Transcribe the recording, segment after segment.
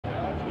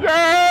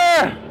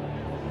Yeah!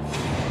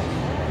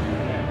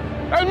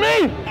 That's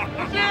me!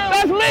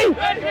 That's me!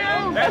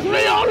 That's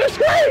me on the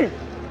screen!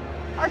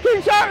 I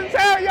keep trying to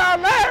tell y'all,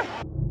 man!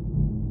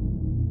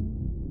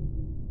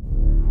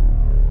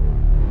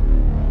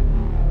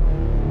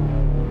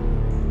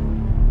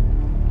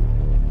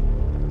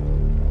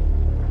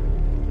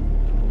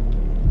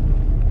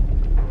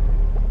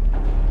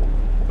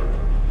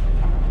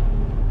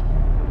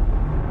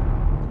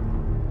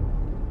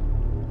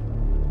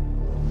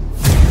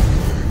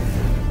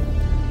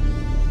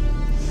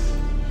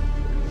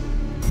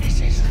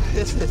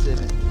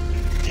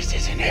 This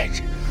isn't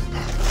it.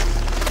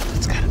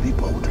 It's gotta be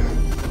bolder.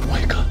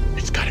 Wake up.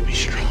 It's gotta be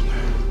stronger.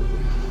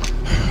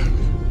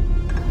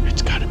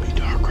 It's gotta be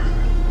darker.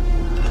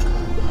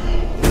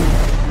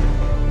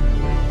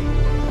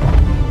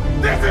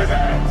 This is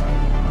it!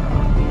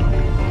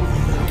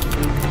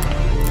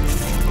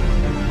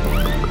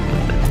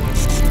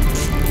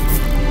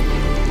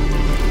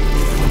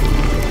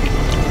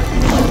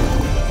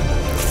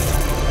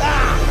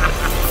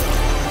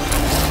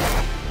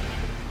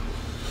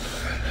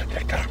 The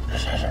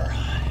darkness has arrived.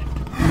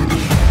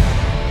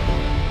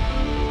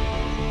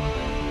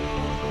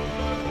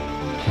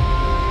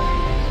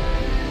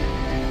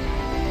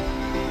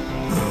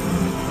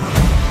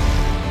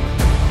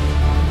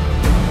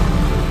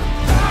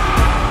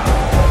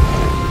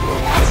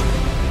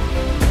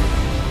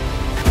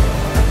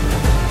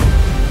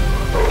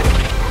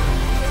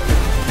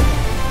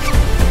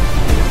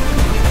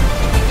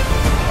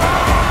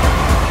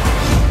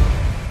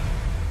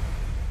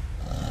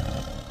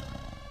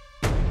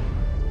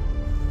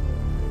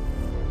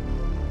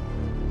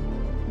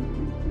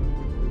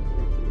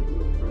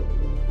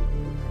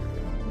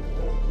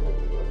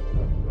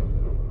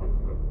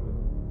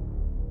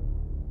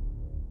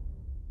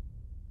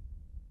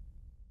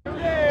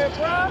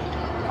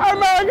 Hey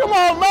man, come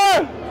on,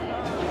 man!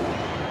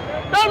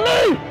 That's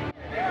me!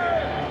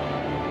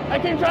 I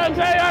keep trying to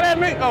tell y'all that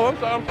me. Oh, I'm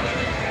sorry.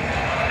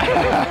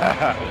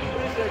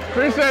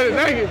 Appreciate it,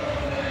 thank you.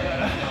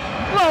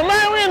 Come on,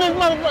 man, we in this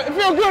motherfucker. It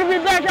feels good to be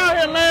back out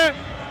here, man.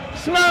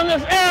 Smelling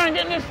this air and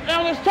getting this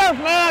on this turf,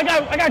 man.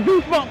 I got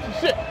goosebumps and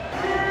shit.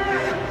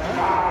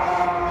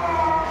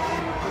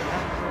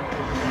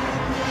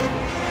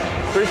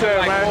 Appreciate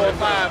it, man. 4 or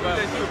 5, man.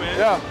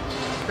 Yeah.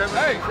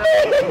 Hey.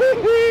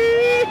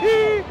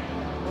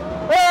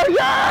 Hell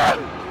yeah!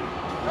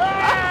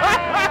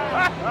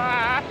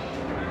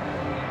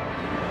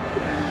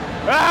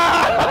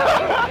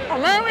 Oh,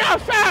 man, we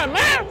outside,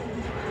 man.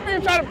 You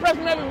ain't trying to press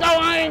me at the door.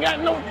 I ain't got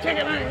no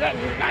ticket. I ain't got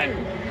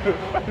nothing.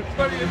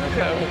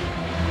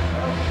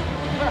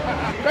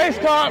 Face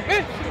card,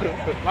 bitch.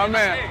 My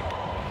man. Hey,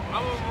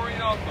 I'm a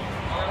Marine also.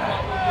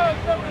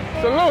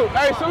 Salute.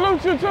 Hey,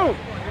 salute you too.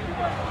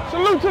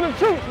 Salute to the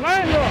troops,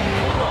 man.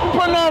 I'm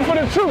putting on for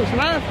the troops,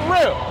 man, for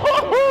real.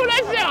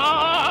 That's it.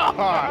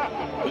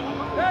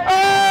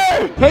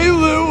 Hey! Hey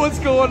Lou, what's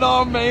going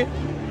on, man?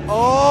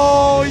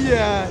 Oh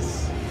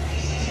yes.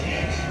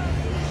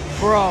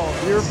 Bro,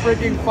 you're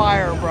freaking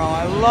fire, bro.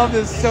 I love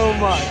this so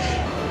much.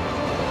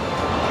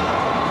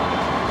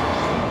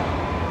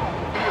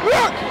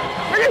 Look!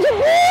 Look at your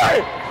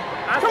boy!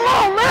 Come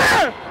on,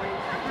 man!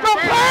 Stop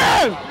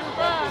playing!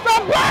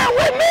 Stop playing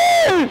with me!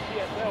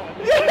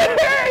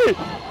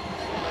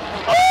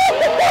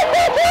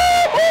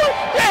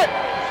 Yeah!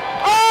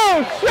 Oh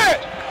shit!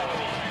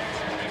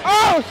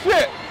 Oh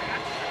shit!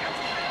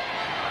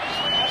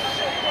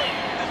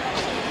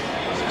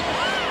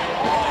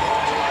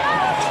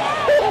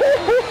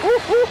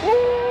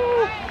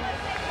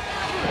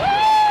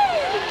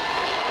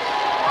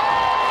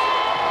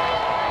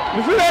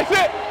 You see that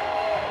shit?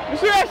 You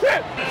see that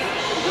shit?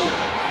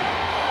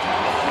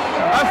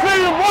 I see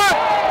you,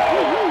 boy!